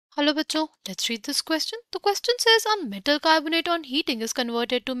Hello बच्चों, let's read this question. The question says a metal carbonate on heating is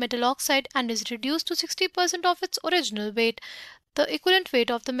converted to metal oxide and is reduced to 60% of its original weight. The equivalent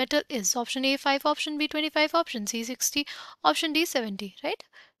weight of the metal is option A 5, option B 25, option C 60, option D 70, right?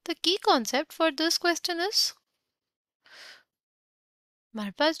 The key concept for this question is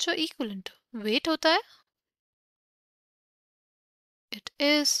हमारे पास जो equivalent weight होता है it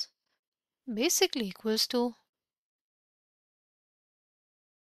is basically equals to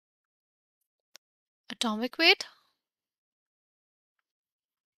atomic weight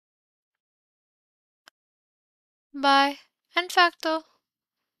by n factor,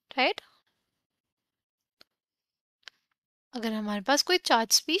 right? अगर हमारे पास कोई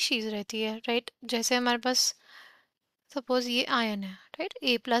charge species रहती है, right, जैसे हमारे पास सपोज ये आयन है, राइट,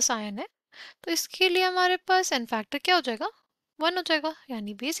 ए प्लस आयन है, तो इसके लिए हमारे पास एन फैक्टर क्या हो जाएगा, 1 हो जाएगा।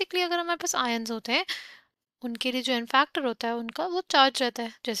 यानी बेसिकली अगर हमारे पास आयन्स होते हैं उनके लिए जो एन फैक्टर होता है उनका वो चार्ज रहता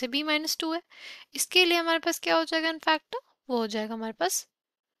है, जैसे B-2 है, इसके लिए हमारे पास क्या हो जाएगा एन फैक्टर, वो हो जाएगा हमारे पास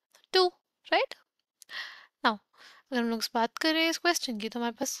 2, राइट। नाउ अगर हम लोग इस बात करें इस क्वेश्चन की, तो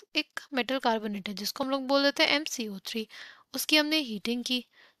हमारे पास एक मेटल कार्बोनेट है जिसको हम लोग बोल देते हैं MCO3। उसकी हमने हीटिंग की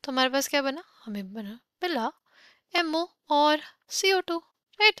तो हमारे पास क्या बना, हमें बना मिला MO और CO2,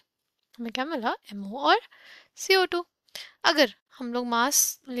 राइट। हमें क्या मिला, MO और CO2। अगर हम लोग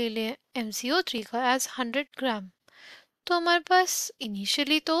मास ले लें MCO3 का एज 100 ग्राम, तो हमारे पास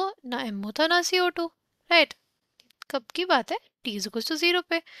इनिशियली तो ना MO था ना CO2, राइट। कब की बात है, T इज इक्वल टू 0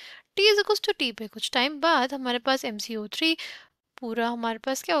 पे। T is equal to T पे कुछ टाइम बाद हमारे पास MCO3 पूरा हमारे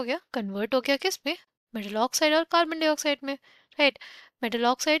पास क्या हो गया, कन्वर्ट हो गया किस में, मेटल ऑक्साइड और कार्बन डाइऑक्साइड में, राइट। मेटल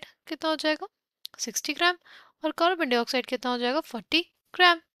ऑक्साइड कितना हो जाएगा 60 ग्राम और कार्बन डाइऑक्साइड कितना हो जाएगा 40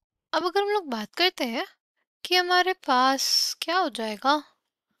 ग्राम। अब अगर हम लोग बात करते हैं कि हमारे पास क्या हो जाएगा,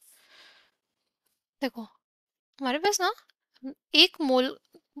 देखो हमारे पास ना एक मोल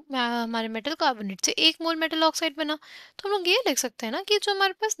हमारे मेटल कार्बोनेट से एक मोल मेटल ऑक्साइड बना, तो हम लोग ये लिख सकते हैं ना कि जो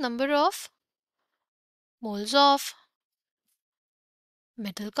हमारे पास number of moles of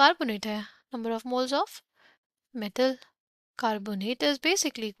metal carbonate है, number of moles of metal carbonate is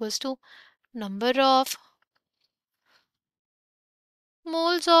basically equals to number of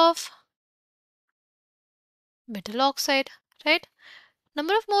moles of metal oxide, right?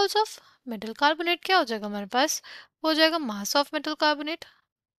 number of moles of metal carbonate क्या हो जाएगा हमारे पास, वो हो जाएगा mass of metal carbonate,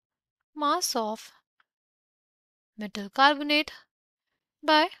 mass of metal carbonate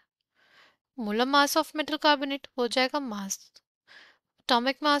by molar mass of metal carbonate, वो हो जाएगा mass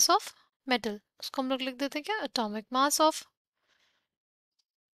atomic mass of metal। उसको हम लोग लिख देते हैं क्या, atomic mass of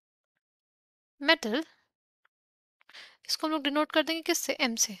metal, इसको हम लोग डिनोट कर देंगे किससे,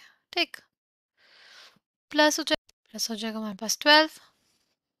 m से, ठीक। प्लस हो जाएगा हमारे पास 12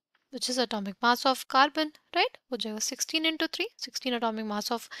 which is atomic mass of carbon, right, हो जाएगा 16 into 3, 16 atomic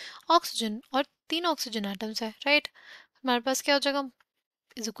mass of oxygen, और 3 ऑक्सीजन एटम्स है, right। हमारे पास क्या हो जाएगा,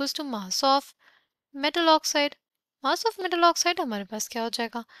 is equals to mass of metal oxide, mass of metal oxide हमारे पास क्या हो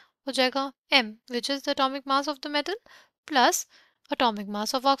जाएगा m which is the atomic mass of the metal plus atomic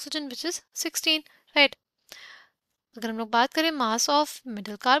mass of oxygen which is 16, right। अगर हम लोग बात करें मास ऑफ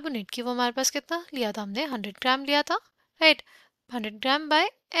मेटल कार्बोनेट की, वो हमारे पास कितना लिया था हमने, 100 ग्राम लिया था, राइट। 100 ग्राम बाय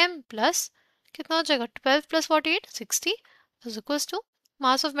m प्लस कितना हो जाएगा 12 plus 48 60 is equals to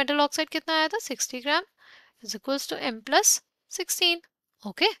mass of metal oxide कितना आया था 60 gram is equals to m plus 16,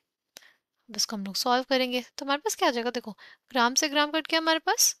 okay. अब इसको हम लोग सॉल्व करेंगे तो हमारे पास क्या आ जाएगा, देखो ग्राम से ग्राम कट गया हमारे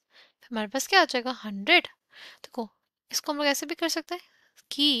पास, हमारे पास क्या आ जाएगा 100। देखो इसको हम लोग ऐसे भी कर सकते हैं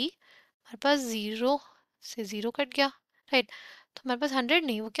कि हमारे पास 0 से 0 कट गया, राइट। तो हमारे पास 100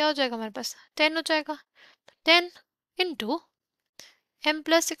 नहीं, वो क्या हो जाएगा हमारे पास 10 हो जाएगा। 10 into m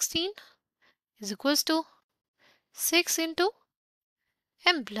plus 16 is equals to 6 into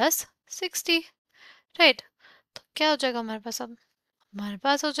m plus 60, right. तो क्या हो जाएगा हमारे पास, अब हमारे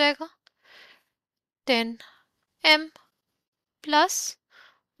पास हो जाएगा 10m plus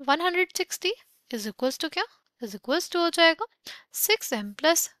 160 is equals to क्या, इज इक्वल्स टू हो जाएगा 6m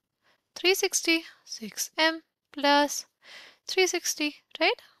plus 360, 6m plus 360,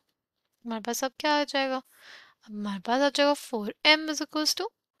 right. हमारे पास अब क्या आ जाएगा, अब हमारे पास आ जाएगा 4m is equals to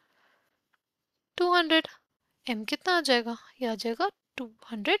 200। m कितना आ जाएगा, ये आ जाएगा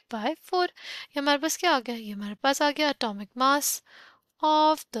 200 बाय 4। ये हमारे पास क्या आ गया, ये हमारे पास आ गया atomic mass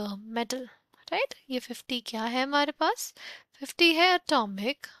of the metal, right. ये 50 क्या है हमारे पास, 50 है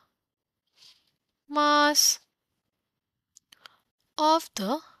atomic mass of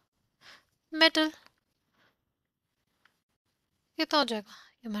the metal. कितना हो जाएगा,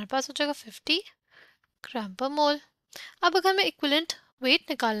 ये हमारे पास हो जाएगा 50 ग्राम पर मोल। अब अगर हमें इक्विवेलेंट वेट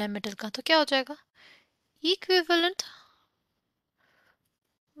निकालना है मेटल का, तो क्या हो जाएगा, equivalent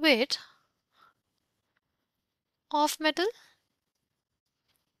weight of metal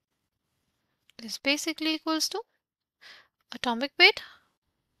is basically equals to atomic weight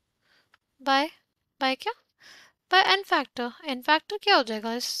by क्या, by n factor. n factor क्या हो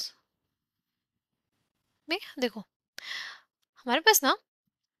जाएगा इस में? देखो हमारे पास ना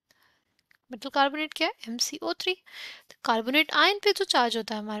मेटल कार्बोनेट क्या है, MCO3। तो कार्बोनेट आयन पे जो चार्ज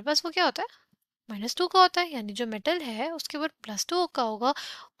होता है हमारे पास वो क्या होता है, -2 का होता है। यानी जो मेटल है उसके ऊपर +2 का होगा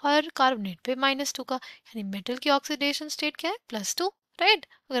और कार्बोनेट पे -2 का। यानी मेटल की ऑक्सीडेशन स्टेट क्या है, +2, राइट।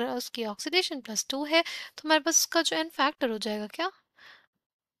 अगर उसकी ऑक्सीडेशन +2 है तो हमारे पास उसका जो एन फैक्टर हो जाएगा क्या,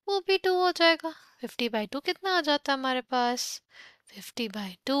 वो भी 2 हो जाएगा। 50/2 कितना आ जाता है हमारे पास,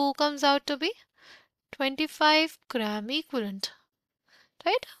 50/2 comes out to be 25 gram equivalent,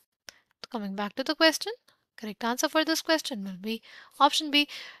 right? Coming back to the question, correct answer for this question will be option B.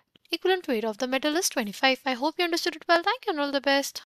 Equivalent weight of the metal is 25. I hope you understood it well. Thank you and all the best.